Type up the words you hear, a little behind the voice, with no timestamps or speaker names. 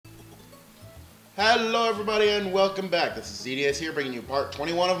Hello everybody and welcome back. This is ZDS here bringing you part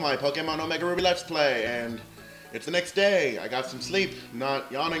 21 of my Pokemon Omega Ruby Let's Play, and it's the next day. I got some sleep,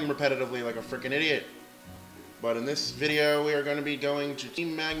 not yawning repetitively like a freaking idiot. But in this video we are going to be going to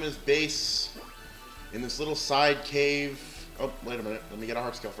Team Magma's base in this little side cave. Oh, wait a minute. Let me get a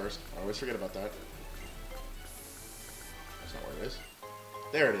heart skill first. I always forget about that. That's not where it is.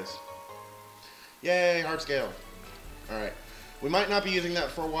 There it is. Yay, heart scale. Alright. We might not be using that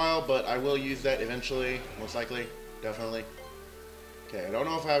for a while, but I will use that eventually. Most likely. Definitely. Okay, I don't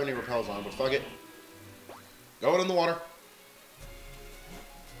know if I have any repels on, but fuck it. Going in the water.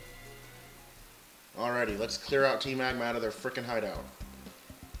 Alrighty, let's clear out Team Magma out of their frickin' hideout.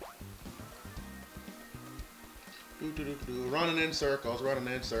 Running in circles,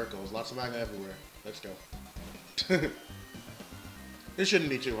 lots of magma everywhere. Let's go. This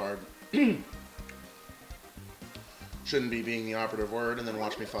shouldn't be too hard. Shouldn't be being the operative word, and then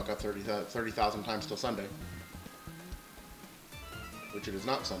watch me fuck up 30,000 times till Sunday. Which it is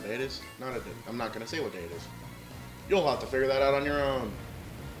not Sunday, it is not a day. I'm not going to say what day it is. You'll have to figure that out on your own.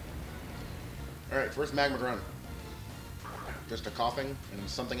 Alright, first Magma Grunt. Just a coughing, and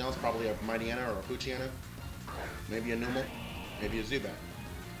something else, probably a Mightyena or a Poochyena. Maybe a Numel, maybe a Zubat.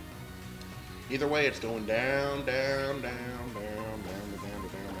 Either way, it's going down, down, down, down, down, down, down, down,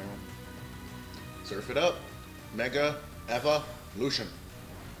 down. Surf it up. Mega Evolution.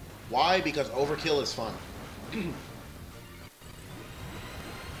 Why? Because overkill is fun.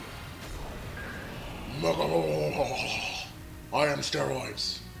 I am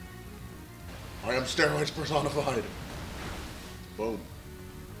steroids. I am steroids personified. Boom.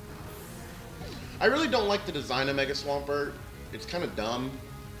 I really don't like the design of Mega Swampert. It's kind of dumb.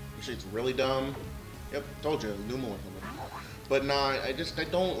 Actually, it's really dumb. Yep, told you, Numel or something. But nah, I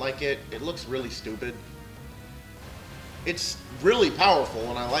don't like it. It looks really stupid. It's really powerful,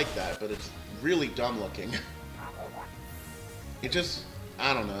 and I like that, but it's really dumb looking. It just,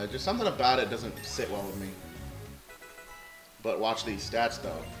 I don't know, just something about it doesn't sit well with me. But watch these stats,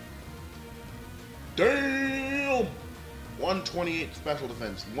 though. Damn! 128 special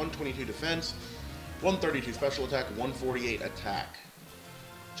defense, 122 defense, 132 special attack, 148 attack.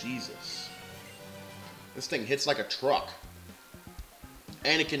 Jesus. This thing hits like a truck.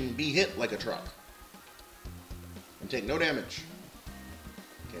 And it can be hit like a truck. And take no damage.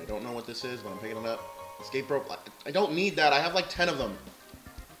 Okay, I don't know what this is, but I'm picking it up. Escape rope. I don't need that. I have like 10 of them.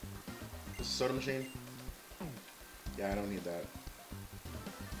 This is a soda machine? Yeah, I don't need that.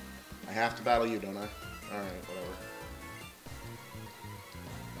 I have to battle you, don't I? Alright, whatever.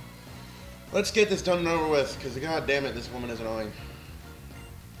 Let's get this done and over with, because god damn it, this woman is annoying.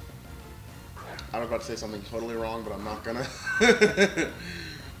 I was about to say something totally wrong, but I'm not gonna.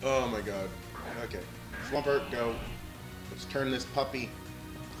 Oh my god. Okay. Swampert, go. Let's turn this puppy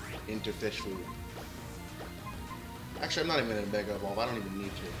into fish food. Actually, I'm not even in a Mega Evolve. I don't even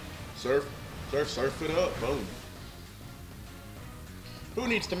need to. Surf. Surf. Surf it up. Boom. Who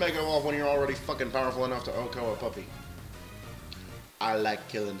needs to Mega Evolve when you're already fucking powerful enough to OHKO a puppy? I like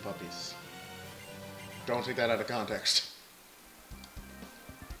killing puppies. Don't take that out of context.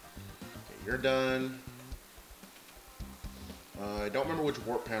 Okay, you're done. I don't remember which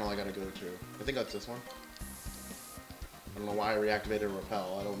warp panel I gotta go to. I think that's this one. I don't know why I reactivated a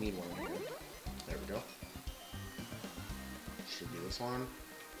repel. I don't need one anymore. There we go. Should be this one.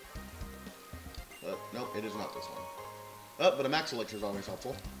 Nope, it is not this one. But a Max Elixir is always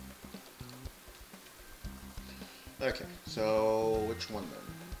helpful. Okay, so which one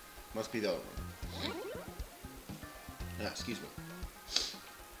then? Must be the other one. Ah, excuse me.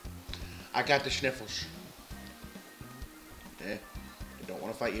 I got the sniffles. I don't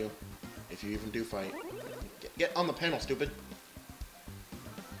want to fight you. If you even do fight. Get on the panel, stupid.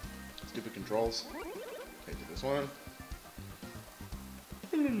 Stupid controls. Okay, do this one.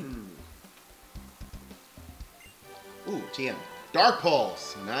 Ooh, TM. Dark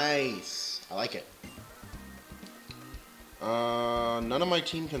Pulse! Nice! I like it. None of my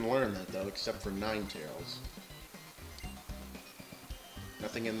team can learn that, though, except for Ninetales.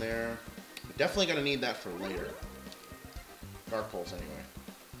 Nothing in there. We're definitely gonna need that for later. Dark Pulse, anyway.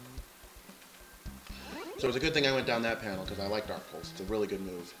 So it's a good thing I went down that panel, because I like Dark Pulse. It's a really good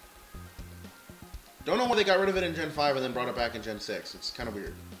move. Don't know why they got rid of it in Gen 5 and then brought it back in Gen 6. It's kind of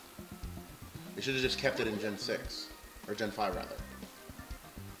weird. They should have just kept it in Gen 6. Or Gen 5, rather.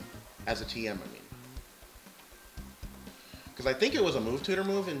 As a TM, I mean. Because I think it was a move tutor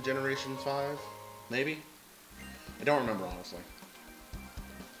move in Generation 5. Maybe? I don't remember, honestly.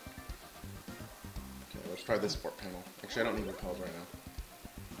 Okay, let's try this support panel. Actually, I don't need repels right now.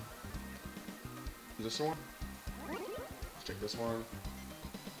 Is this the one? Let's check this one.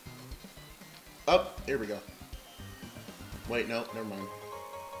 Oh, here we go. Wait, no, never mind.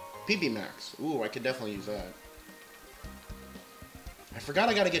 PB Max. Ooh, I could definitely use that. I forgot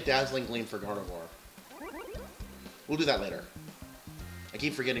I gotta get Dazzling Gleam for Gardevoir. We'll do that later. I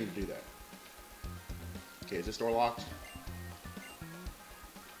keep forgetting to do that. Okay, is this door locked?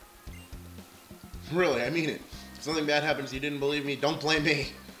 Really, I mean it. If something bad happens, you didn't believe me, don't blame me.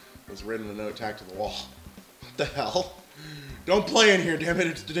 It was written in a note tacked to the wall. What the hell? Don't play in here, damn it,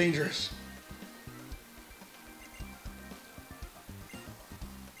 it's dangerous.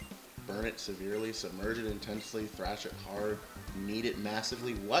 Burn it severely, submerge it intensely, thrash it hard, knead it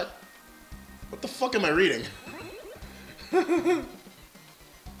massively. What? What the fuck am I reading?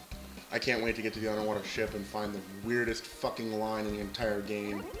 I can't wait to get to the underwater ship and find the weirdest fucking line in the entire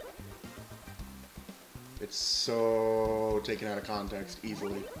game. It's so taken out of context,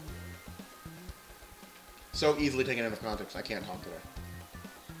 easily. So easily taken out of context, I can't talk today.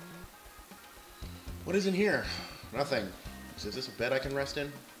 What is in here? Nothing. Is this a bed I can rest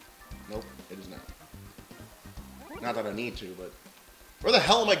in? Nope, it is not. Not that I need to, but... Where the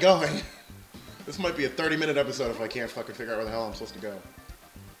hell am I going? This might be a 30-minute episode if I can't fucking figure out where the hell I'm supposed to go.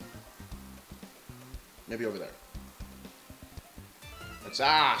 Maybe over there.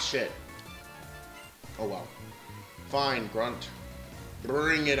 Ah, shit. Oh, well. Fine, Grunt.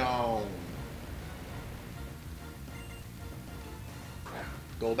 Bring it on.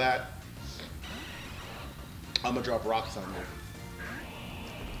 Golbat. I'm gonna drop rocks on you.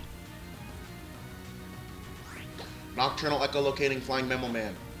 Nocturnal echolocating flying memo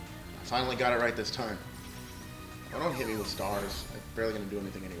man. I finally got it right this time. Oh, don't hit me with stars. I'm barely gonna do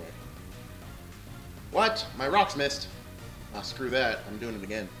anything anyway. What? My rocks missed. Ah, screw that. I'm doing it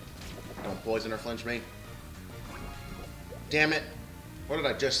again. Don't poison or flinch me. Damn it. What did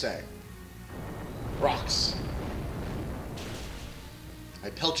I just say? Rocks. I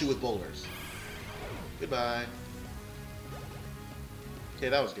pelt you with boulders. Goodbye. Okay,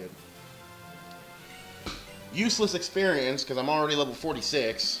 that was good. Useless experience, because I'm already level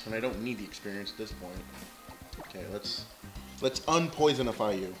 46, and I don't need the experience at this point. Okay, let's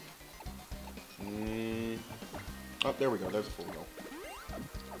unpoisonify you. Oh, there we go. There's a full heal.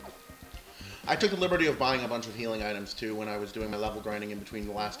 I took the liberty of buying a bunch of healing items, too, when I was doing my level grinding in between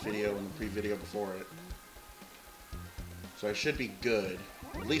the last video and the pre-video before it. So I should be good,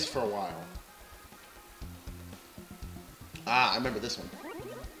 at least for a while. Ah, I remember this one.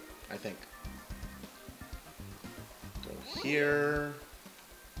 I think. Go here.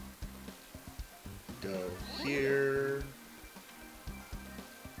 Go here.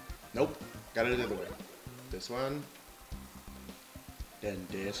 Nope. Gotta do it the other way. This one. Then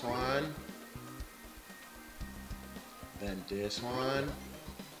this one. Then this one.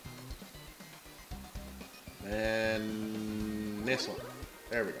 Then this one.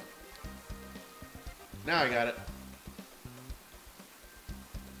 There we go. Now I got it.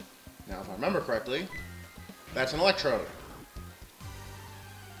 Now, if I remember correctly, that's an electrode.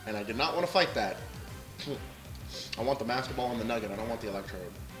 And I did not want to fight that. I want the Master Ball and the Nugget. I don't want the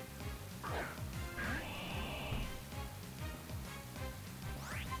electrode.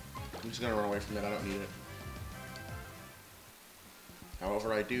 I'm just going to run away from it. I don't need it.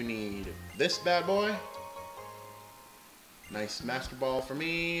 However, I do need this bad boy. Nice Master Ball for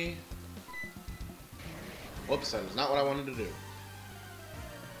me. Whoops, that is not what I wanted to do.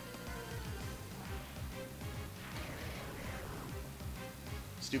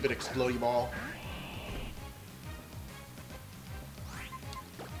 Stupid explodey ball.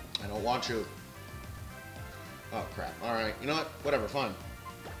 I don't want you. Oh, crap. Alright, you know what? Whatever, fine.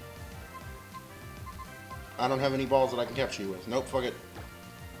 I don't have any balls that I can catch you with. Nope, fuck it.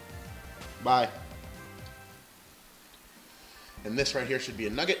 Bye. And this right here should be a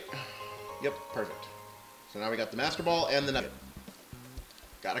nugget. Yep, perfect. So now we got the Master Ball and the nugget.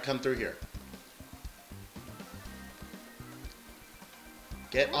 Gotta come through here.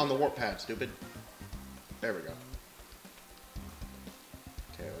 Get on the warp pad, stupid. There we go.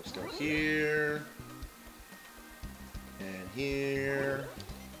 Okay, let's go here. And here.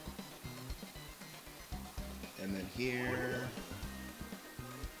 And then here.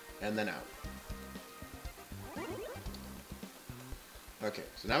 And then out. Okay,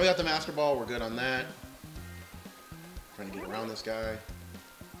 so now we got the Master Ball. We're good on that. Trying to get around this guy.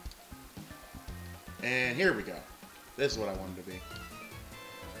 And here we go. This is what I wanted to be.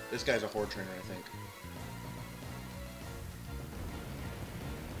 This guy's a Horde Trainer, I think.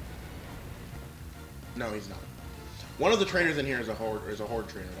 No, he's not. One of the trainers in here is a Horde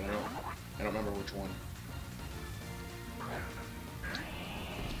Trainer, but I don't remember which one.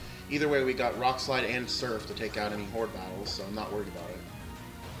 Either way, we got Rock Slide and Surf to take out any Horde battles, so I'm not worried about it.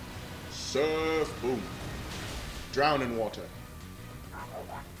 Surf. Boom. Drown in water.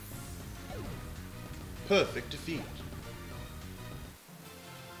 Perfect defeat.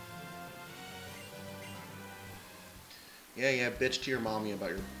 Yeah, bitch to your mommy about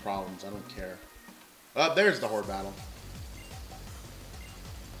your problems. I don't care. Oh, there's the horde battle.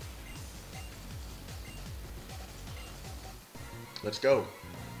 Let's go.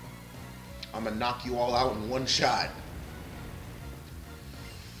 I'm gonna knock you all out in one shot.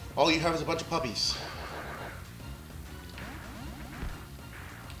 All you have is a bunch of puppies.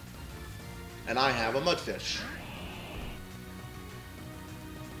 And I have a mudfish.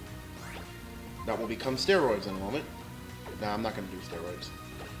 That will become steroids in a moment. Nah, I'm not going to do steroids.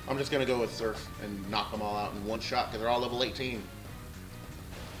 I'm just going to go with Surf and knock them all out in one shot because they're all level 18.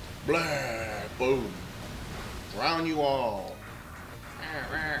 Blah! Boom. Drown you all.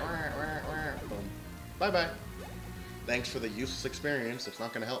 Boom. Bye-bye. Thanks for the useless experience. It's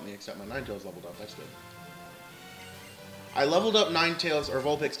not going to help me except my Ninetales leveled up. That's good. I leveled up Ninetales or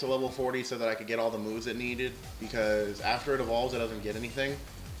Vulpix to level 40 so that I could get all the moves it needed because after it evolves, it doesn't get anything.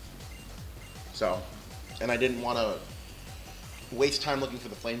 So, and I didn't want to waste time looking for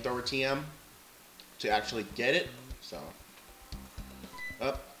the flamethrower TM to actually get it, so.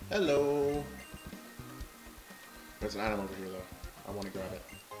 Up. Hello. There's an item over here, though. I want to grab it.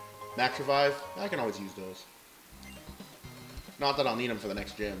 Max Revive. I can always use those. Not that I'll need them for the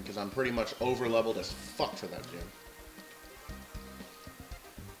next gym, because I'm pretty much over-leveled as fuck for that gym.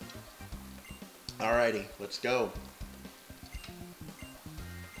 Alrighty, let's go.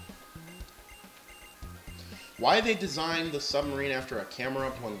 Why they designed the submarine after a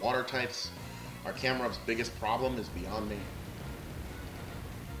Camerupt when water types are Camerupt's biggest problem is beyond me.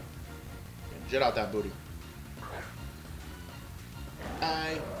 Jet out that booty.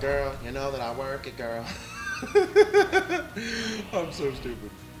 Aye, girl, you know that I work it, girl. I'm so stupid.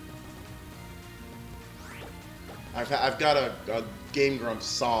 I've got a Game Grumps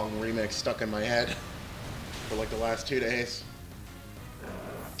song remix stuck in my head for like the last 2 days.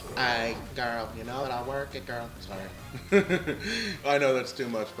 Aye, girl, you know that I work it, girl. Sorry. I know that's too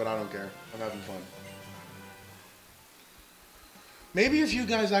much, but I don't care. I'm having fun. Maybe if you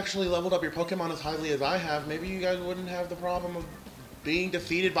guys actually leveled up your Pokemon as highly as I have, maybe you guys wouldn't have the problem of being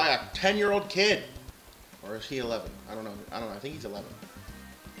defeated by a 10-year-old kid. Or is he 11? I don't know. I think he's 11.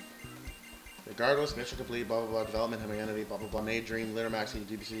 Regardless, mission complete, blah, blah, blah, development, humanity, blah, blah, blah, made dream, litter maxing,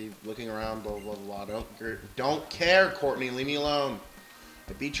 DBC, looking around, blah, blah, blah, blah. Don't care, Courtney. Leave me alone.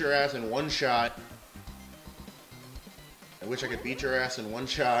 I beat your ass in one shot. I wish I could beat your ass in one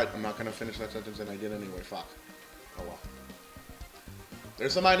shot. I'm not going to finish that sentence, and I did anyway. Fuck. Oh, well.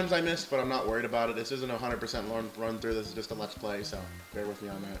 There's some items I missed, but I'm not worried about it. This isn't a 100% run through. This is just a Let's Play, so bear with me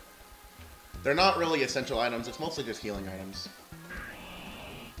on that. They're not really essential items. It's mostly just healing items.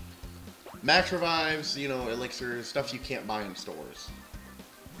 Max revives, you know, elixirs, stuff you can't buy in stores.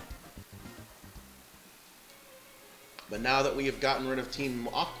 But now that we have gotten rid of Team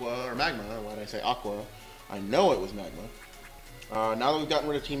Aqua, or Magma, why did I say Aqua? I know it was Magma. Now that we've gotten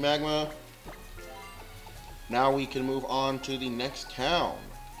rid of Team Magma, now we can move on to the next town.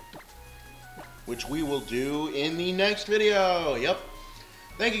 Which we will do in the next video. Yep.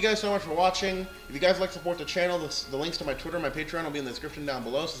 Thank you guys so much for watching. If you guys like to support the channel, the links to my Twitter and my Patreon will be in the description down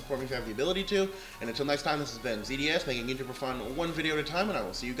below, so support me if you have the ability to. And until next time, this has been ZDS, making YouTube for fun one video at a time, and I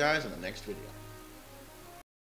will see you guys in the next video.